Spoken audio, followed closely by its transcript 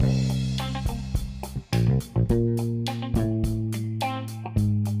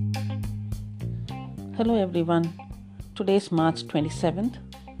Hello everyone. Today is March 27th,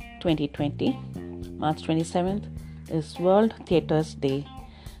 2020. March 27th is World Theatres Day,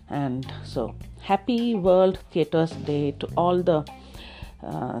 and so happy World Theatres Day to all the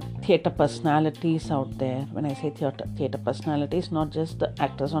theatre personalities out there. When I say theatre personalities, not just the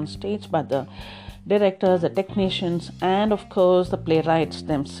actors on stage, but the directors, the technicians, and of course the playwrights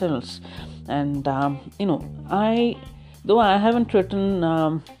themselves. And I haven't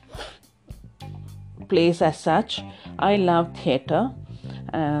written plays as such, I love theatre.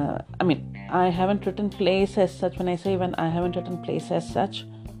 I haven't written plays as such. When I haven't written plays as such,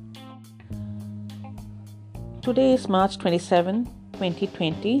 today is March 27,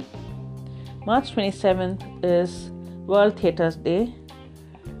 2020. March 27th is World Theatres Day.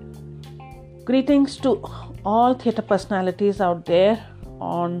 Greetings to all theatre personalities out there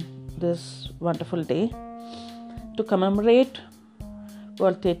on this wonderful day. To commemorate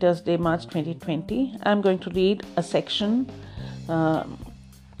World Theatres Day, March 2020, I'm going to read a section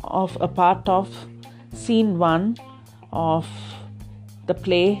of a part of scene 1 of the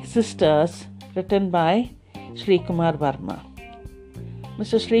play Sisters, written by Shreekumar Varma.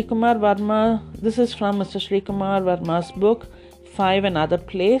 Mr. Shreekumar Varma, this is from Mr. Shreekumar Varma's book 5 and Other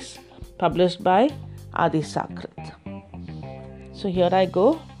Plays, published by Adi Sakrit. So here I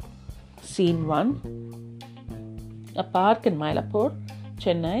go. Scene 1. A park in Mylapore,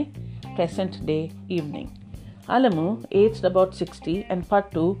 Chennai, present day evening. Alamu, aged about 60, and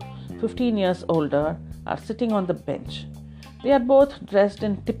Pattu, 15 years older, are sitting on the bench. They are both dressed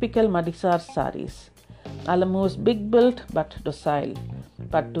in typical Madisar saris. Alamu is big-built but docile.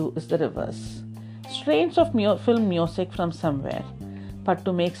 Pattu is the reverse. Strains of film music from somewhere.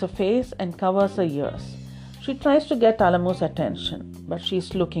 Pattu makes a face and covers her ears. She tries to get Alamu's attention, but she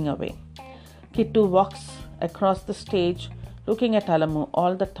is looking away. Kittu walks across the stage, looking at Alamu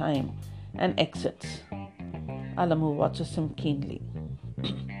all the time, and exits. Alamu watches him keenly.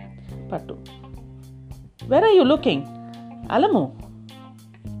 Pattu. Where are you looking? Alamu.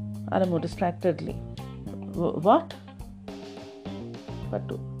 Alamu distractedly. What?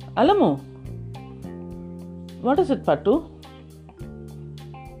 Pattu. Alamu. What is it, Pattu?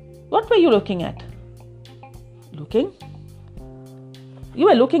 What were you looking at? Looking? You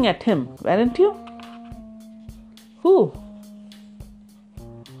were looking at him, weren't you? Who?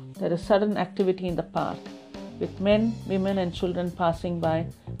 There is sudden activity in the park, with men, women and children passing by,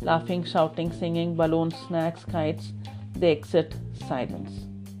 laughing, shouting, singing, balloons, snacks, kites. They exit. Silence.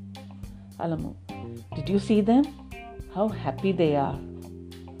 Alamu. Did you see them? How happy they are.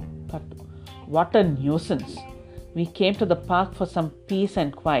 But what a nuisance. We came to the park for some peace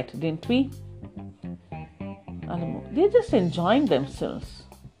and quiet, didn't we? Alamu. They're just enjoying themselves.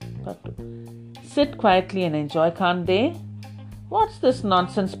 But sit quietly and enjoy, can't they? What's this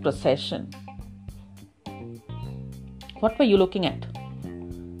nonsense procession? What were you looking at?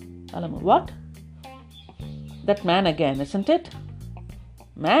 Alamu. What? That man again, isn't it?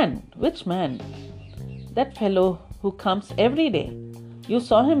 Man? Which man? That fellow who comes every day. You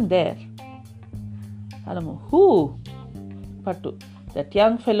saw him there. Alamu. Who? Pattu. That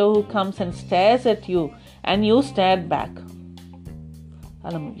young fellow who comes and stares at you and you stared back.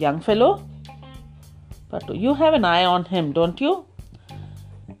 Alamu. Young fellow? Pattu. You have an eye on him, don't you?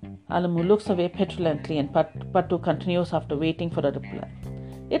 Alamu looks away petulantly and Pattu continues after waiting for a reply.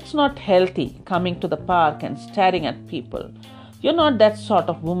 It's not healthy coming to the park and staring at people. You're not that sort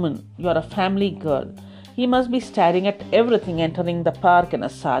of woman. You're a family girl. He must be staring at everything entering the park in a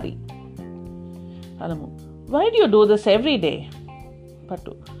sari. Alamu. Why do you do this every day?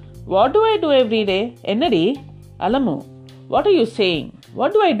 Pattu. What do I do every day? Ennadi? Alamu. What are you saying?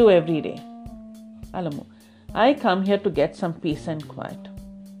 What do I do every day? Alamu. I come here to get some peace and quiet.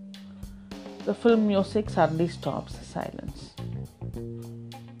 The film music suddenly stops. Silence.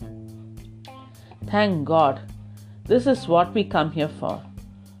 Thank God. This is what we come here for.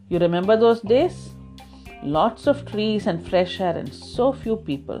 You remember those days? Lots of trees and fresh air and so few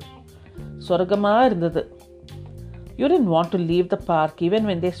people. Soragama irundhathu. You didn't want to leave the park even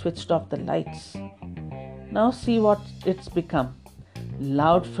when they switched off the lights. Now see what it's become.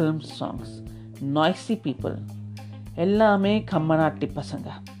 Loud film songs. Noisy people. Ellame kammanatti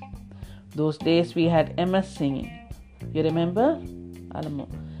pasanga. Those days we had MS singing. You remember? Alamu.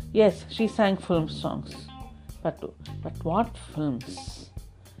 Yes, she sang film songs. Pattu. But what films?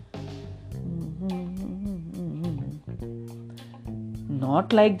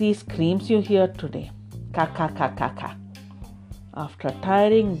 Not like these screams you hear today. Ka ka ka ka ka. After a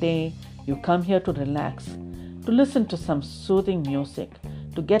tiring day, you come here to relax, to listen to some soothing music,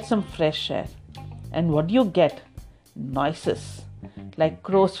 to get some fresh air. And what do you get? Noises, like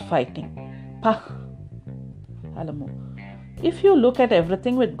crows fighting. Pah, Alamu, if you look at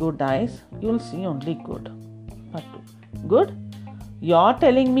everything with good eyes, you'll see only good. Pattu, good? You're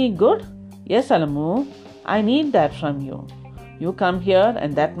telling me good? Yes, Alamu, I need that from you. You come here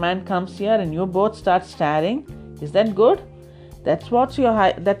and that man comes here and you both start staring. Is that good? That's what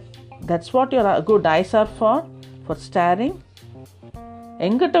your good eyes are for staring.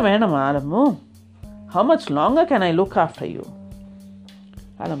 Engata venama, Alamu. How much longer can I look after you?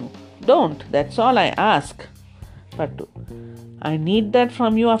 Alamu, don't. That's all I ask. Pattu, I need that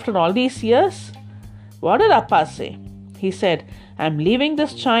from you after all these years? What did Appa say? He said, I'm leaving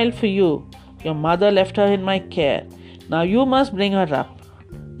this child for you. Your mother left her in my care. Now you must bring her up.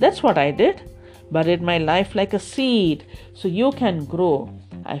 That's what I did. Buried my life like a seed so you can grow.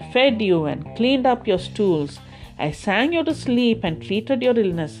 I fed you and cleaned up your stools. I sang you to sleep and treated your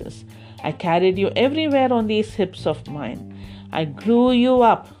illnesses. I carried you everywhere on these hips of mine. I grew you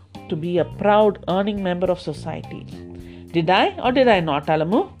up to be a proud earning member of society. Did I or did I not,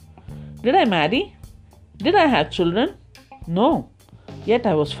 Alamu? Did I marry? Did I have children? No. Yet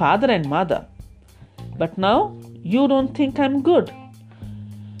I was father and mother. But now you don't think I'm good.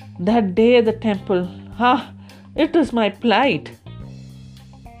 That day at the temple, it is my plight.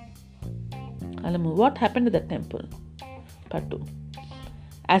 Alamu, what happened at the temple? Pattu,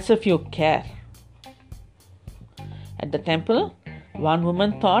 as if you care. At the temple, one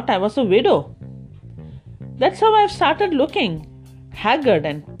woman thought I was a widow. That's how I've started looking, haggard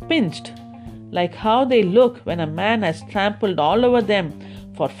and pinched, like how they look when a man has trampled all over them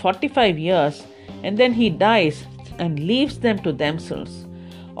for 45 years and then he dies and leaves them to themselves.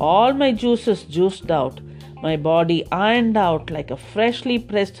 All my juices juiced out, my body ironed out like a freshly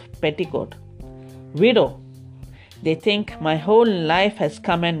pressed petticoat. Widow. They think my whole life has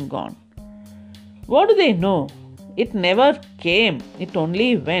come and gone. What do they know? It never came. It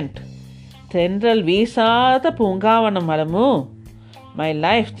only went. Tendral visata pungavanam Alamu. My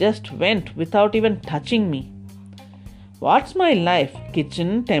life just went without even touching me. What's my life?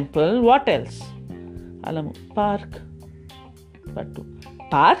 Kitchen, temple, what else? Alamu, park. Pattu,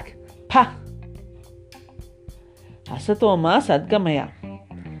 park? Pa! Asatoma sadgamaya.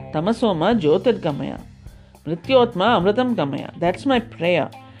 Tamasoma jyotirgamaya. Mrityotma amritam gamaya. That's my prayer.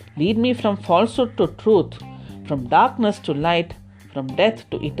 Lead me from falsehood to truth, from darkness to light, from death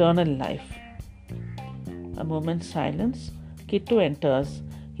to eternal life. A moment's silence. Kittu enters.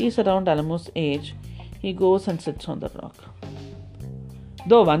 He is around Alamu's age. He goes and sits on the rock.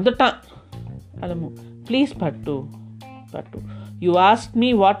 Do vandutta. Alamu, please Pattu. Pattu, you asked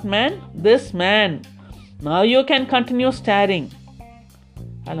me what man? This man. Now you can continue staring.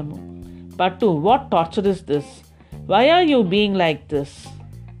 Alamu, Pattu, what torture is this? Why are you being like this?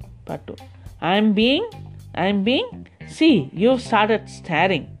 Pattu, I'm being? See, you've started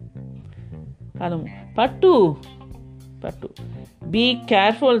staring. Alamu, Pattu, be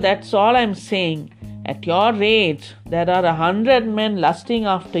careful, that's all I'm saying. At your age, there are 100 men lusting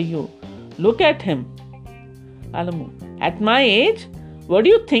after you. Look at him. Alamu, at my age? What do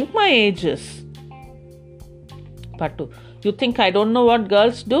you think my age is? Pattu, you think I don't know what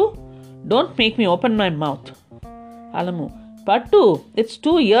girls do? Don't make me open my mouth. Alamu, Pattu, it's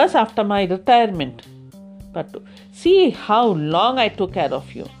 2 years after my retirement. Pattu, see how long I took care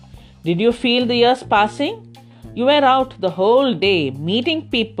of you. Did you feel the years passing? You were out the whole day, meeting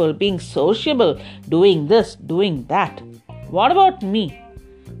people, being sociable, doing this, doing that. What about me?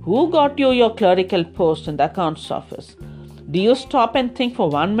 Who got you your clerical post in the accounts office? Do you stop and think for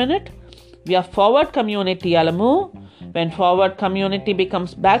 1 minute? We are forward community, Alamu. When forward community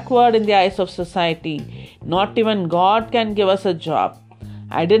becomes backward in the eyes of society, not even God can give us a job.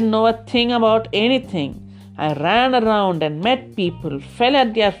 I didn't know a thing about anything. I ran around and met people, fell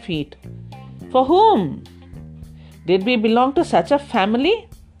at their feet. For whom? Did we belong to such a family?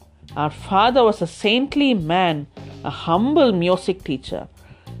 Our father was a saintly man, a humble music teacher.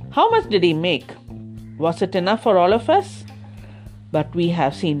 How much did he make? Was it enough for all of us? But we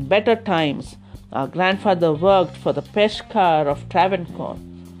have seen better times. Our grandfather worked for the Peshkar of Travancore.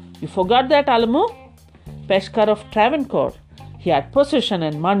 You forgot that, Alamu? Peshkar of Travancore. He had position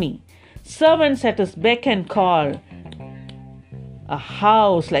and money. Servants at his beck and call. A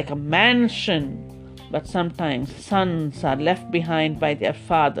house like a mansion. But sometimes sons are left behind by their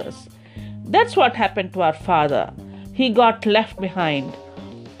fathers. That's what happened to our father. He got left behind.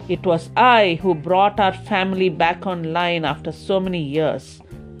 It was I who brought our family back online after so many years.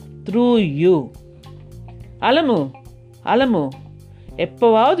 Through you. Alamu,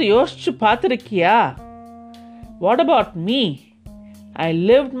 எப்பவாவது யோசிச்சு பார்த்திருக்கியா? What about me? I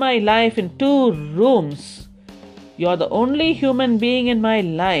lived my life in 2 rooms. You're the only human being in my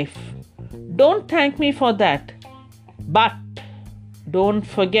life. Don't thank me for that. But don't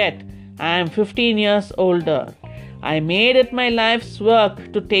forget, I am 15 years older. I made it my life's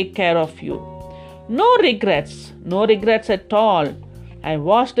work to take care of you. No regrets at all. I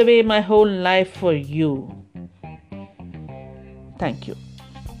washed away my whole life for you. Thank you.